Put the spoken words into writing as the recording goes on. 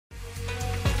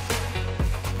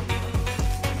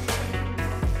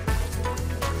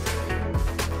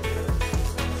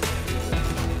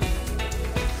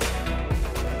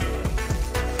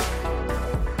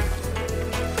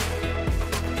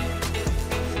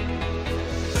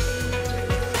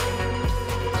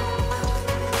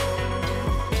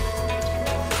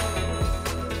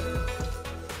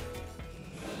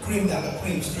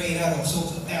made out of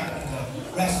Soulz of Africa.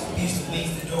 Rest in peace to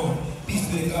Mace the Door. Peace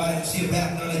be to God and see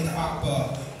rap now like the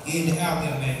Ipar. In the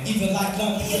album, man. Even like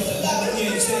Lampy, get the Lampy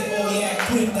here and say, oh yeah,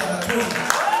 cream that I cream.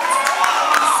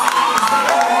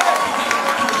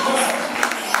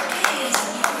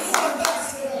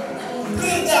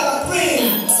 Cream that I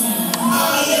cream.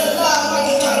 I'm here to lie, I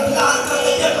can try to blind, cause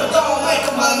I never don't make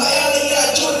a man. My alley,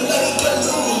 I join the lady, get a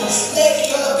room. Lady,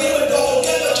 cause I feel it, don't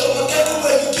get my job, I get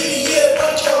away, you get it, yeah,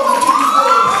 but you're my duty, boy.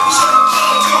 You should have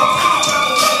tried to talk, people try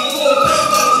to make more,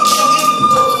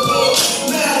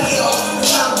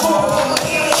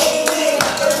 man,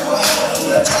 that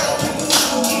you can't hit the door,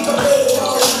 man,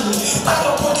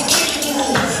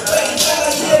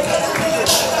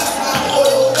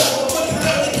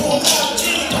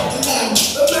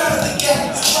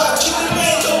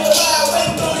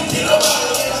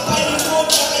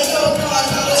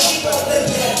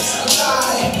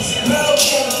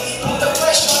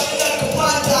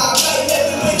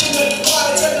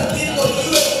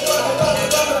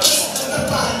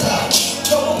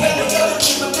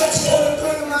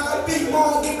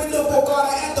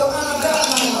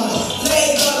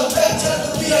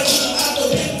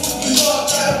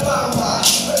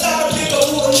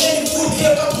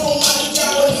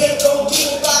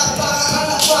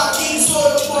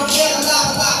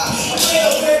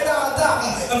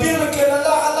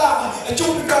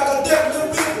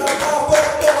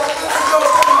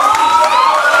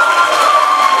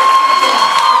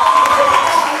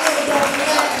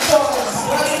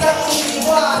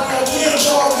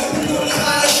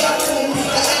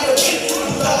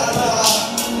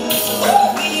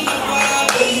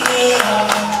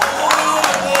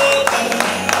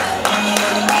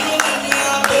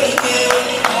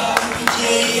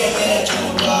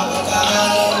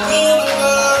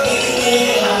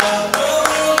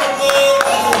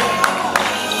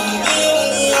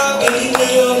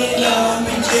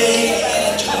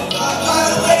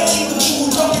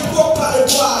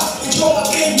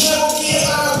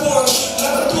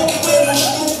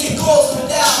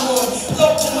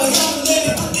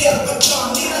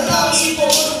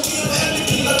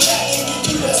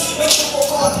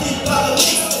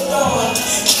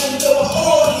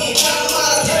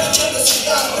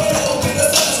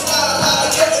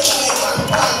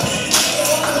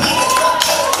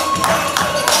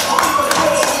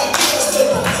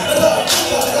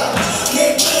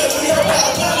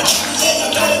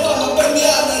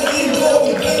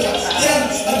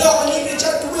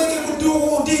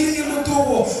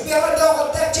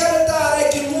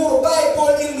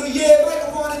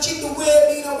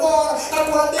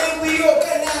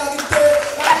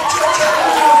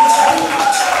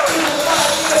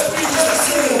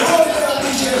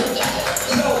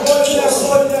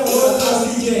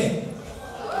 yeah.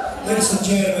 Ladies and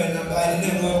gentlemen, I'm by the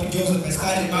name of Joseph. I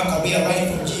started my career right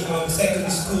from secondary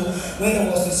school when I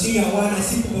was a senior one. I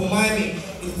see people mind me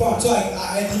in front, so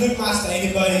I didn't master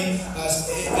any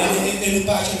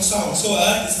passion song. So I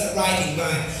had to start writing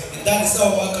mine, and that is how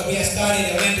my career started.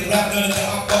 I went to rap down at the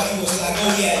Ipar. He was like,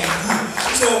 oh yeah, you're good.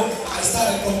 So I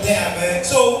started from there, man.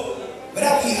 So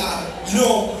wherever we are, you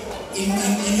know, in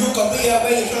your career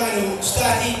when you're trying to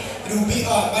study, it will be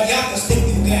hard, but you have to stick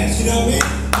with guys. You know what I mean?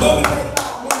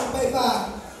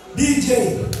 DJ,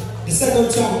 the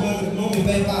second song, Mommy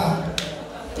Ipar.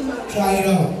 Try it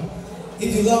out.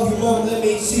 If you love your mom, let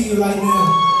me see you right now.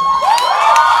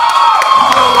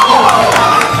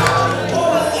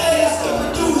 Oh, that's the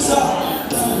producer.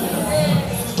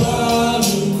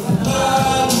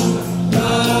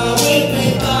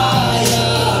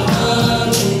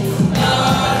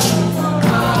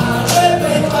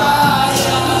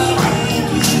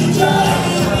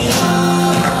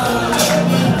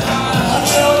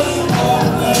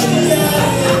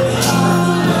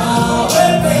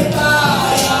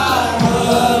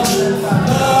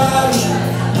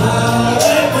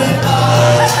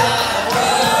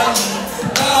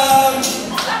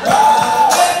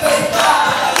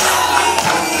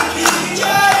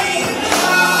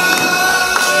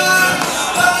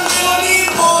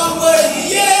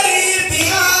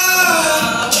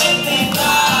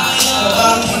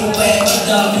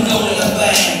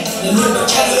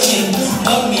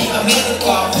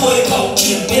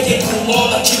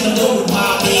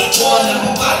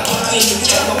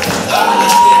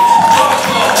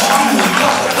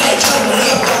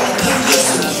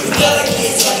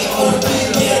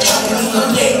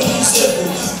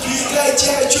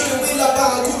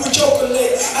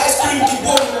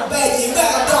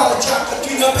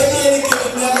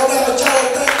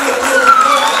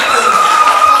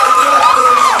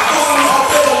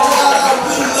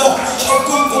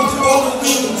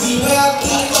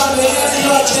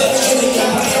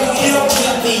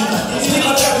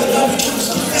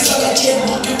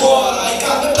 Buki